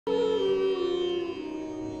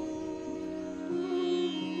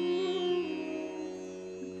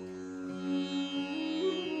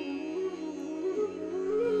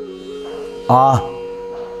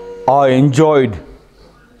I enjoyed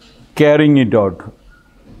carrying it out.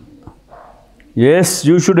 Yes,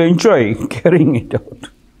 you should enjoy carrying it out.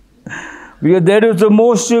 Because that is the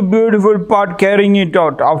most beautiful part, carrying it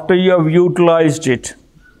out after you have utilized it.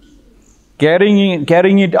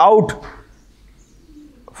 Carrying it out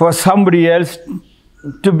for somebody else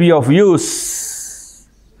to be of use.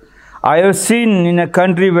 I have seen in a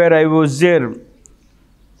country where I was there,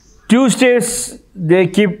 Tuesdays they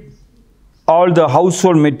keep all the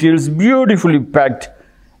household materials beautifully packed,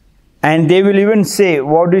 and they will even say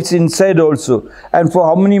what is inside also, and for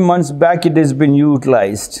how many months back it has been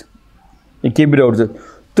utilized. They keep it outside.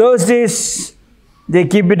 Thursdays they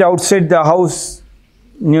keep it outside the house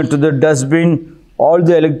near to the dustbin, all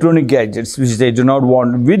the electronic gadgets which they do not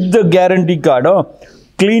want, with the guarantee card,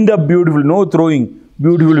 cleaned up beautifully, no throwing,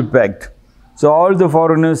 beautifully packed. So all the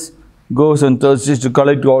foreigners goes on Thursdays to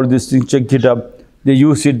collect all these things, check it up, they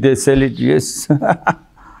use it, they sell it. Yes,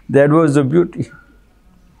 that was the beauty.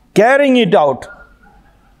 Carrying it out.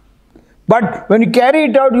 But when you carry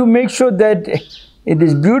it out, you make sure that it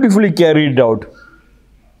is beautifully carried out.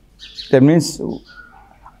 That means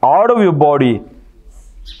out of your body.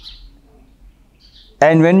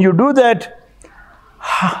 And when you do that,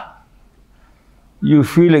 you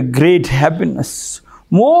feel a great happiness.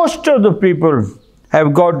 Most of the people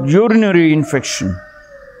have got urinary infection.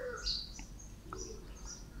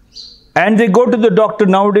 And they go to the doctor.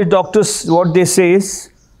 Nowadays, doctors, what they say is,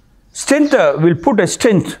 stenter will put a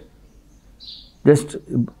stent. Just,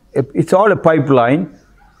 it's all a pipeline.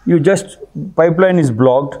 Pipeline is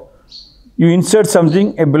blocked. You insert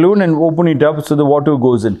something, a balloon, and open it up so the water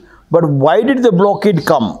goes in. But why did the blockade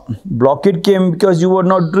come? Blockade came because you were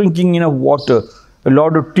not drinking enough water. A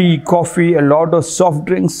lot of tea, coffee, a lot of soft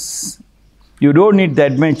drinks. You don't need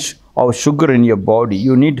that much of sugar in your body.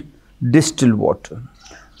 You need distilled water.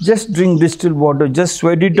 Just drink distilled water, just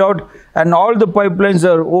sweat it out, and all the pipelines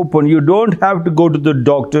are open. You don't have to go to the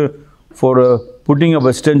doctor for putting up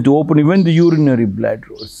a stent to open even the urinary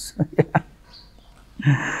bladders.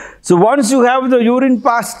 So once you have the urine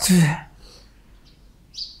passed,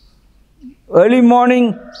 early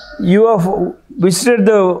morning you have visited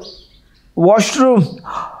the washroom.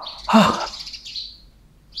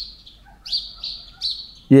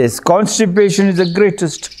 Yes, constipation is the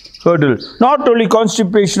greatest hurdle. Not only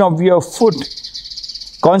constipation of your foot,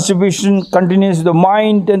 constipation continues the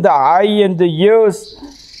mind and the eye and the ears,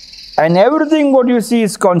 and everything what you see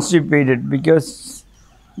is constipated because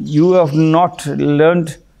you have not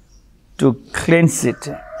learned to cleanse it.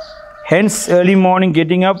 Hence, early morning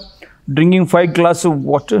getting up, drinking 5 glasses of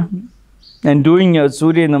water and doing a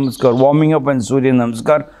Surya Namaskar, warming up and Surya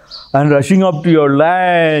Namaskar, and rushing up to your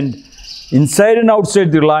land, inside and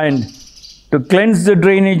outside the land, to cleanse the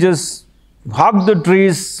drainages, hug the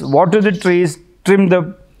trees, water the trees, trim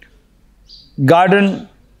the garden,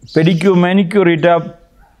 pedicure, manicure it up.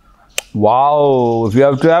 Wow! If you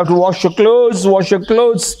have to wash your clothes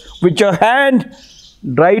with your hand,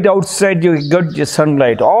 dry it outside, you get your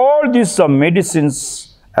sunlight. All these are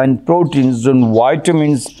medicines and proteins and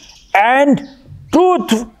vitamins and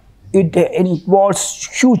truth. It involves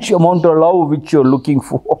huge amount of love which you are looking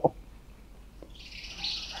for.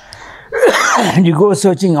 And you go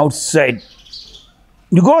searching outside.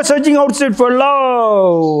 You go searching outside for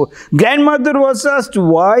love. Grandmother was asked,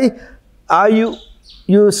 why are you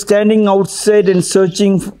standing outside and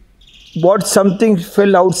searching what something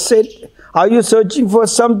fell outside? Are you searching for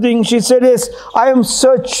something? She said, yes, I am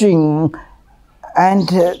searching. And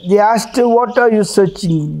they asked her, what are you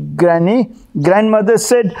searching, Granny? Grandmother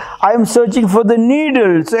said, I am searching for the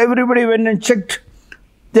needle. So everybody went and checked.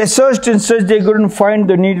 They searched and searched, they couldn't find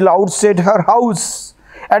the needle outside her house.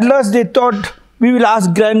 At last they thought, we will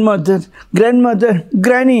ask grandmother,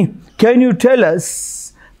 Granny, can you tell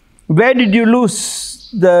us, where did you lose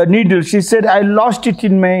the needle? She said, I lost it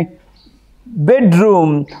in my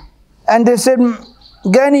bedroom. And they said,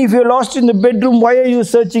 Granny, if you lost in the bedroom, why are you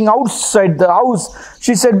searching outside the house?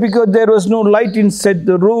 She said, because there was no light inside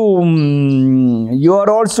the room. You are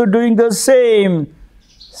also doing the same,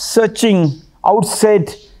 searching outside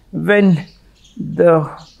when the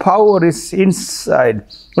power is inside.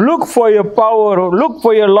 Look for your power, look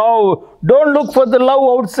for your love. Don't look for the love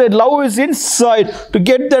outside. Love is inside. To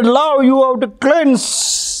get that love, you have to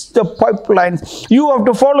cleanse the pipelines. You have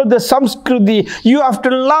to follow the Samskriti. You have to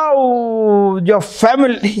love your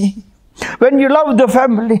family. When you love the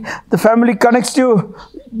family connects you.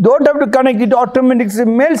 Don't have to connect, it automatically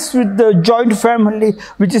melts with the joint family,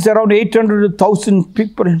 which is around 800 to 1,000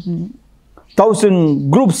 people.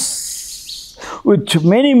 1,000 groups with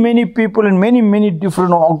many people and many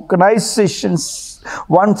different organizations.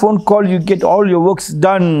 One phone call, you get all your works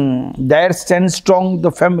done. There stands strong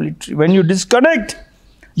the family tree. When you disconnect,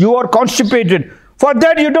 you are constipated. For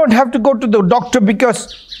that, you don't have to go to the doctor because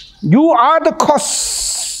you are the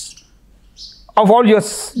cause of all your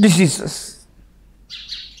diseases.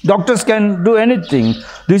 Doctors can do anything.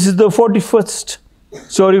 This is the 41st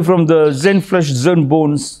story from the Zen Flesh, Zen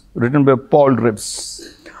Bones, written by Paul Rips.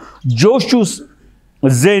 Joshu's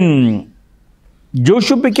Zen.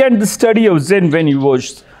 Joshu began the study of Zen when he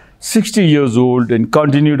was 60 years old and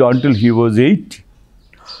continued until he was 80.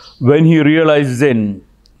 When he realized Zen,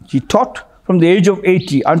 he taught from the age of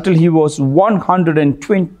 80 until he was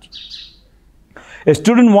 120. A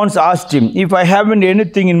student once asked him, "If I haven't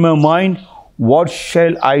anything in my mind, what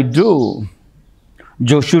shall I do?"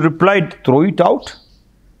 Joshu replied, "Throw it out."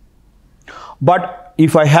 "But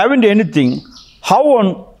if I haven't anything, how on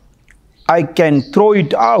I can throw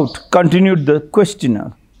it out?" continued the questioner.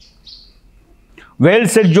 "Well,"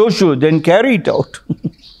 said Joshu, "then carry it out."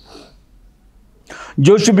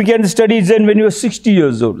 Joshu began to study Zen when he was 60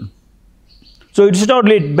 years old. So it's not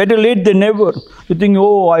late. Better late than never. You think,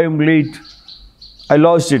 "Oh, I am late. I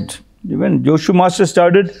lost it." When Joshu Master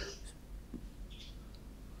started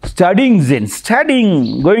studying Zen,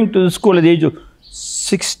 going to the school at the age of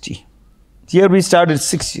 60. Here we started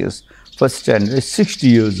 6 years, first standard, 60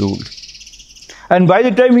 years old. And by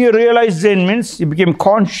the time he realized Zen means, he became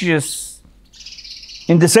conscious.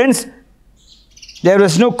 In the sense, there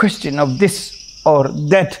was no question of this or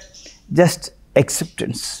that, just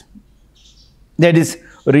acceptance. That is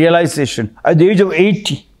realization. At the age of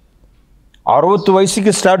 80, 60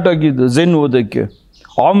 ವಯಸ್ಸಿಗೆ start ಆಗಿದ್ದು Zen ಓದಕ್ಕೆ.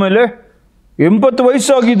 ಆಮೇಲೆ 80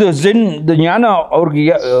 ವಯಸ್ಸಾಗಿದ್ದು Zen ಜ್ಞಾನ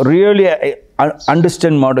ಅವ್ರಿಗೆ really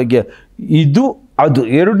understand ಮಾಡೋಕ್ಕೆ. ಇದು ಅದು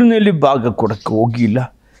ಎರಡನೇಲಿ ಭಾಗ ಕೊಡಕ್ಕೆ ಹೋಗಿಲ್ಲ.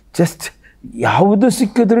 ಜಸ್ಟ್ ಯಾವುದು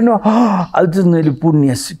ಸಿಕ್ಕಿದ್ರೂ ಅದರಲ್ಲಿ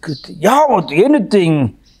ಪುಣ್ಯ ಸಿಕ್ಕುತ್ತೆ. ಯಾವುದು anything,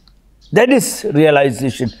 that is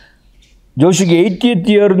realisation. ಜೋಶಿಗೆ 80th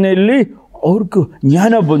ಇಯರ್ನಲ್ಲಿ ಅವ್ರಿಗೂ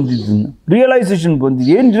ಜ್ಞಾನ ಬಂದಿದ್ದು, ರಿಯಲೈಸೇಷನ್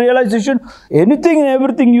ಬಂದಿದ್ದು. ಏನು realisation? Anything and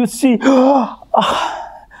everything you see,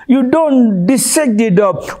 you don't dissect it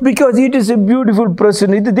up because it is a beautiful person.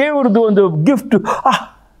 ಇದು ದೇವರದು ಒಂದು ಗಿಫ್ಟ್.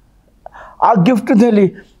 ಆ ಗಿಫ್ಟ್ನಲ್ಲಿ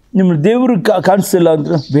ನಿಮ್ಮ ದೇವರು ಕಾಣಿಸಿಲ್ಲ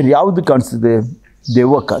ಅಂದ್ರೆ ಬೇರೆ ಯಾವುದು ಕಾಣಿಸ್ತದೆ?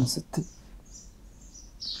 ದೆವ್ವ ಕಾಣಿಸುತ್ತೆ.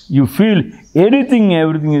 You feel anything,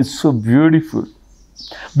 everything is so beautiful.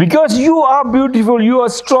 Because you are beautiful, you are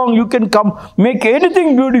strong, you can come make anything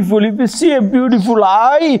beautiful. If you see a beautiful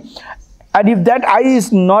eye, and if that eye is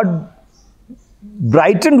not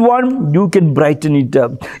brightened one, you can brighten it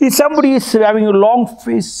up. If somebody is having a long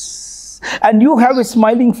face, and you have a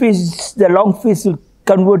smiling face, the long face will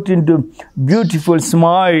convert into beautiful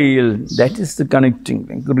smile. That is the connecting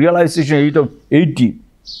link. Realization age of 80.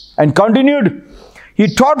 And continued. He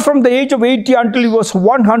taught from the age of 80 until he was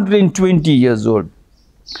 120 years old.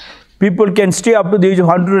 People can stay up to the age of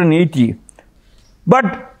 180. But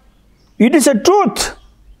it is a truth.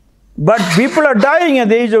 But people are dying at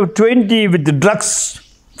the age of 20 with the drugs,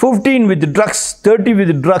 15 with the drugs, 30 with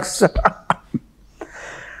the drugs.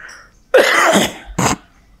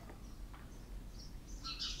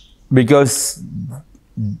 Because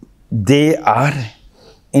they are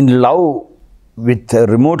in love with a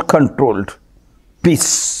remote controlled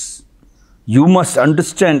peace. You must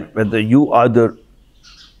understand whether you are the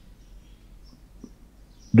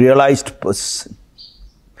realized person.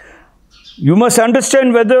 You must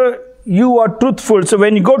understand whether you are truthful. So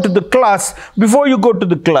when you go to the class, before you go to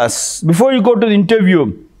the class, before you go to the interview,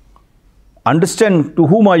 understand to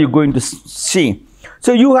whom are you going to see.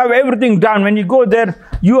 So you have everything done. When you go there,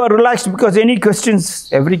 you are relaxed because any questions,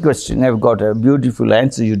 every question have got a beautiful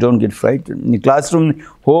answer. You don't get frightened. In the classroom,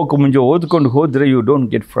 you don't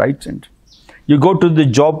get frightened. You go to the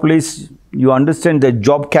job place, you understand the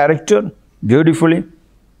job character beautifully.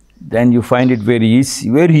 Then you find it very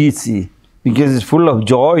easy, because it's full of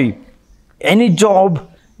joy. Any job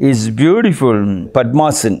is beautiful.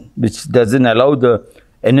 Padmasana, which doesn't allow the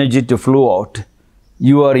energy to flow out.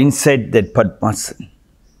 You are inside that Padmasana.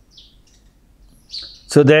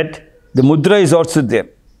 So that the mudra is also there.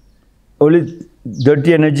 Only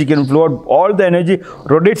dirty energy can flow out. All the energy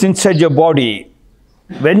rotates inside your body.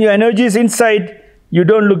 When your energy is inside, you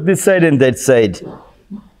don't look this side and that side.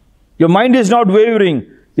 Your mind is not wavering.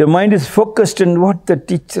 Your mind is focused on what the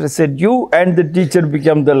teacher said. You and the teacher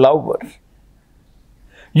become the lover.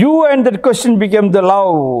 You and that question become the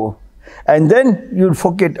love. And then you'll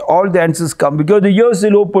forget, all the answers come. Because the ears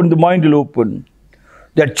will open, the mind will open.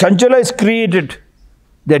 That chanchala is created.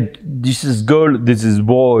 That this is girl, this is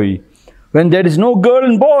boy. When there is no girl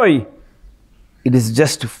and boy, it is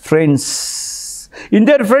just friends. In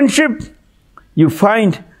their friendship, you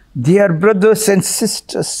find They are brothers and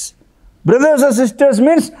sisters. Brothers and sisters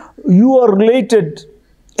means you are related.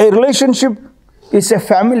 A relationship is a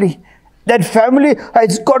family. That family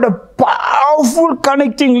has got a powerful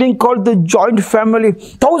connecting link called the joint family.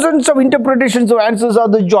 Thousands of interpretations of answers are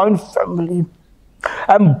the joint family.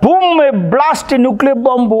 And boom, a blast, a nuclear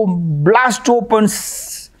bomb, blast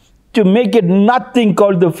opens to make it nothing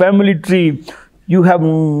called the family tree. You have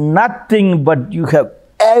nothing, but you have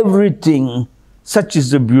everything. Such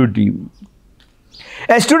is the beauty.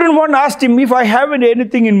 A student once asked him, if I haven't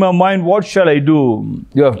anything in my mind, what shall I do?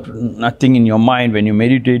 You have nothing in your mind when you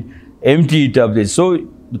meditate, empty it up. So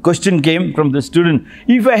the question came from the student,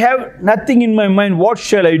 if I have nothing in my mind, what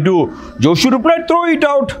shall I do? Joshu replied, throw it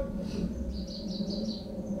out.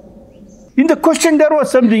 In the question there was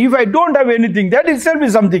something. If I don't have anything, that itself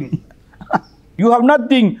is something. You have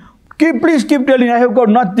nothing. Please keep telling, I have got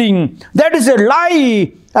nothing. That is a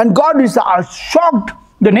lie. And God is shocked.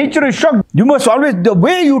 The nature is shocked. You must always, the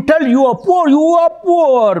way you tell you are poor, you are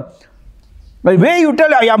poor. The way you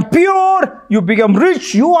tell I am pure, you become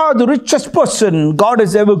rich. You are the richest person God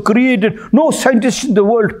has ever created. No scientist in the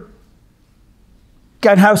world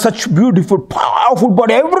can have such beautiful, powerful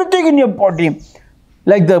body. Everything in your body.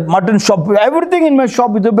 Like the mutton shop, everything in my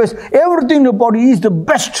shop is the best. Everything in your body is the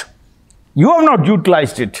best. You have not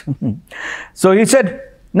utilized it. So he said,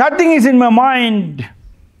 nothing is in my mind.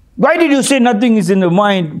 Why did you say nothing is in the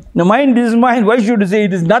mind? The mind is mind. Why should you say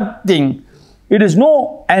it is nothing? It is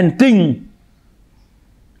no and thing.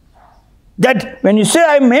 That when you say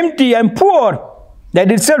I am empty, I am poor,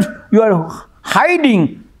 that itself you are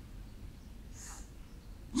hiding.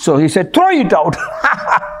 So he said, throw it out.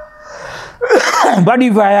 But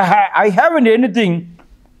if I haven't anything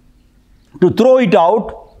to throw it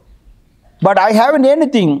out, but I haven't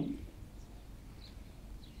anything,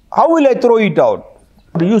 how will I throw it out?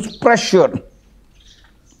 Use pressure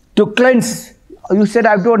to cleanse. You said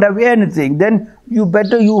I don't have anything. Then you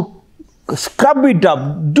better scrub it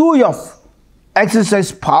up. Do your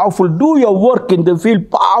exercise powerful. Do your work in the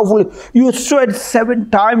field powerful. You sweat 7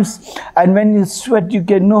 times. And when you sweat, you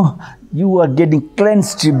can know you are getting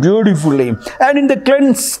cleansed beautifully. And in the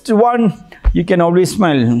cleansed one, you can always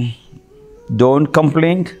smile. Don't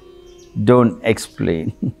complain. Don't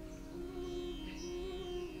explain.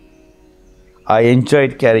 I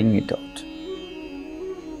enjoyed carrying it out.